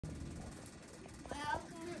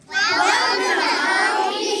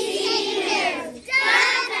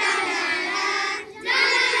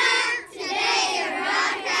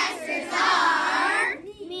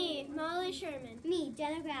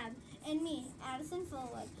Addison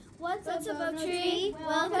Fullwood. What's up, Oak Tree? Tree?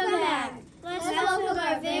 Welcome back. Let's welcome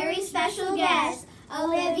our very special guest,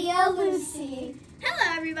 Olivia Lucy.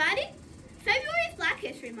 Hello, everybody. February is Black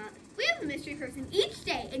History Month. We have a mystery person each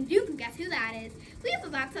day, and you can guess who that is. We have a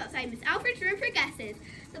box outside Miss Alfred's room for guesses.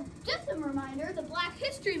 Just a reminder, the Black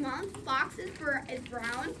History Month box is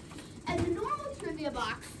brown, and the normal trivia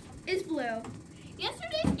box is blue.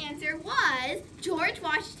 Yesterday's answer was George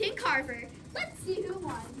Washington Carver. Let's see who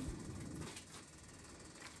won.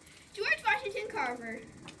 George Washington Carver.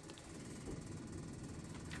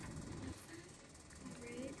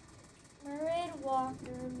 Murray Walker,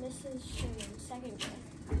 Mrs. Sherman, second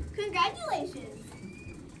grade. Congratulations.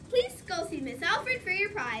 Please go see Miss Alfred for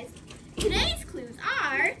your prize. Today's clues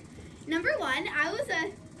are, number 1, I was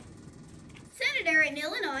a senator in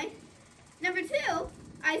Illinois. Number 2,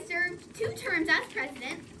 I served 2 terms as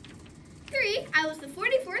president. 3, I was the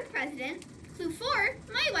 44th president. Clue 4,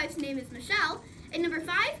 my wife's name is Michelle. And number 5,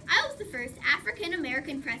 I was the first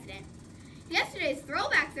African-American president. Yesterday's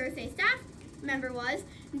Throwback Thursday staff member was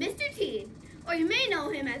Mr. Teed, or you may know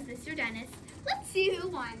him as Mr. Dennis. Let's see who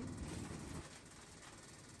won.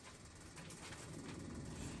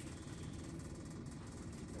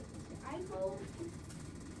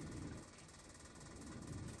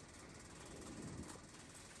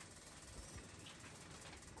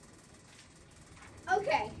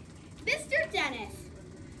 Okay, Mr. Dennis,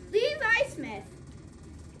 Levi Smith,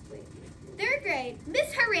 3rd grade,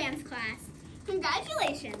 Miss Haran's class.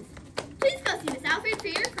 Congratulations. Please go see Miss Alfred for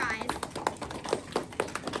your prize.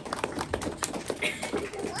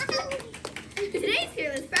 Today's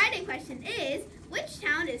Fearless Friday question is, which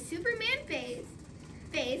town is Superman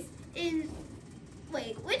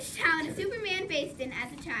based in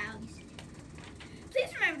as a child? Please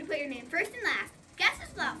remember to put your name first and last.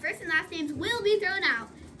 Guesses without first and last names will be thrown out.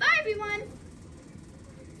 Bye, everyone.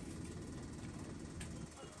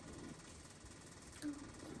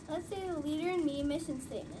 Let's say the Leader in Me mission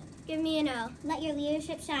statement. Give me an O. Let your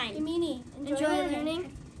leadership shine. Give me an E. Enjoy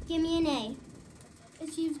learning. Give me an A.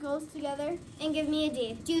 Achieves goals together. And give me a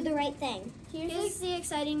D. Do the right thing. Here's the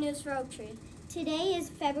exciting news for Oak Tree. Today is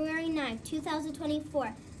February 9th,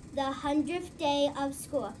 2024, the 100th day of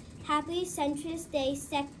school. Happy Centrist Day,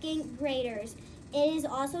 2nd graders. It is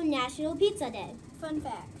also National Pizza Day. Fun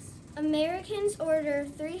facts. Americans order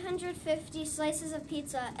 350 slices of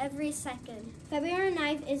pizza every second. February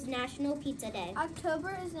 9th is National Pizza Day.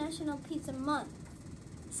 October is National Pizza Month.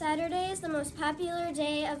 Saturday is the most popular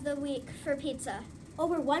day of the week for pizza.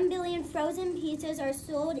 Over 1 billion frozen pizzas are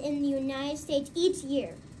sold in the United States each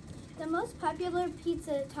year. The most popular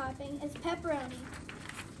pizza topping is pepperoni.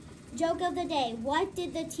 Joke of the day. What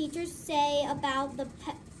did the teachers say about the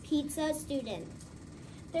pizza student?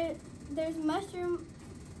 There's mushroom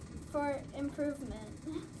for improvement.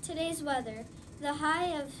 Today's weather. The high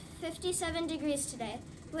of 57 degrees today.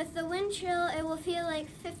 With the wind chill, it will feel like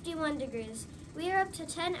 51 degrees. We are up to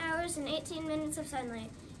 10 hours and 18 minutes of sunlight.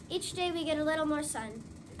 Each day we get a little more sun.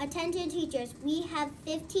 Attention teachers, we have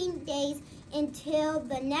 15 days until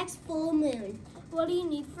the next full moon. What do you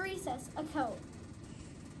need for recess? A coat.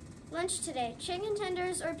 Lunch today, chicken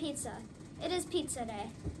tenders or pizza? It is pizza day.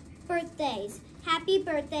 Birthdays. Happy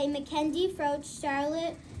birthday, Mackenzie Froach,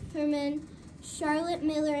 Charlotte Herman, Charlotte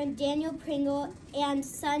Miller, and Daniel Pringle, and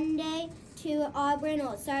Sunday to Auburn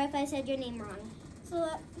Old. Sorry if I said your name wrong.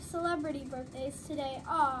 Celebrity birthdays today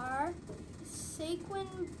are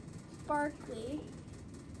Saquon Barkley,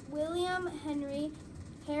 William Henry,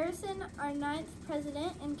 Harrison, our 9th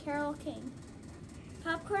president, and Carole King.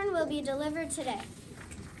 Popcorn will be delivered today.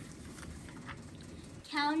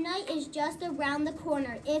 Cow night is just around the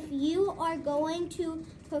corner. If you are going to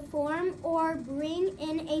perform or bring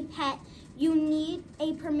in a pet, you need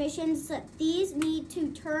a permission slip. These need to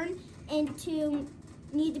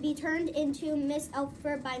be turned into Miss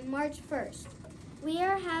Alfred by March 1st. We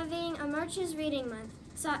are having a March's Reading Month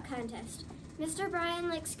sock contest. Mr. Brian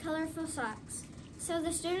likes colorful socks, so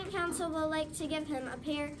the student council will like to give him a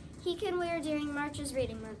pair he can wear during March's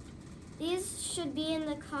Reading Month. These should be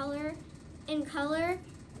in color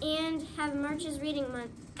and have March's Reading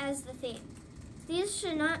Month as the theme. These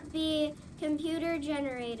should not be computer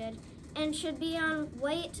generated and should be on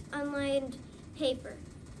white unlined paper.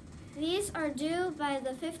 These are due by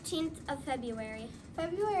the 15th of February.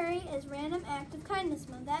 February is Random Act of Kindness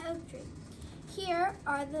Month at Oak Tree. Here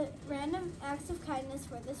are the random acts of kindness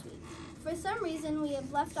for this week. For some reason, we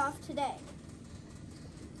have left off today.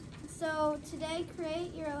 So today,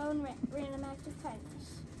 create your own random act of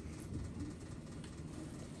kindness.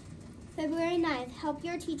 February 9th, help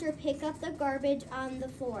your teacher pick up the garbage on the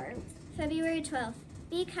floor. February 12th,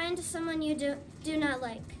 be kind to someone you do not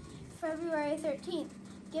like. February 13th,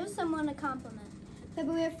 give someone a compliment.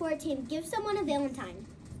 February 14th, give someone a Valentine.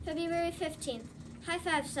 February 15th, high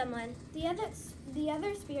five someone. The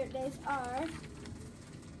other spirit days are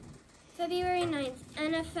February 9th,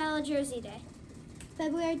 NFL Jersey Day.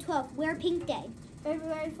 February 12th, wear pink day.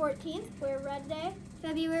 February 14th, wear red day.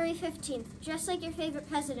 February 15th, dress like your favorite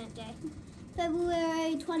president day.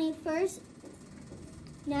 February 21st,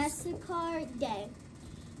 NASCAR day.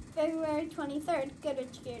 February 23rd, Good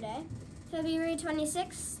Rich Gear Day. February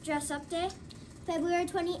 26th, dress up day. February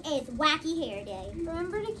 28th, wacky hair day.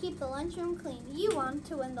 Remember to keep the lunchroom clean. You won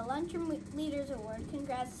to win the Lunchroom Leaders Award.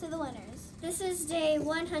 Congrats to the winners. This is day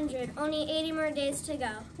 100, only 80 more days to go.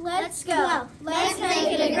 Let's go. Let's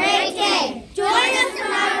make it a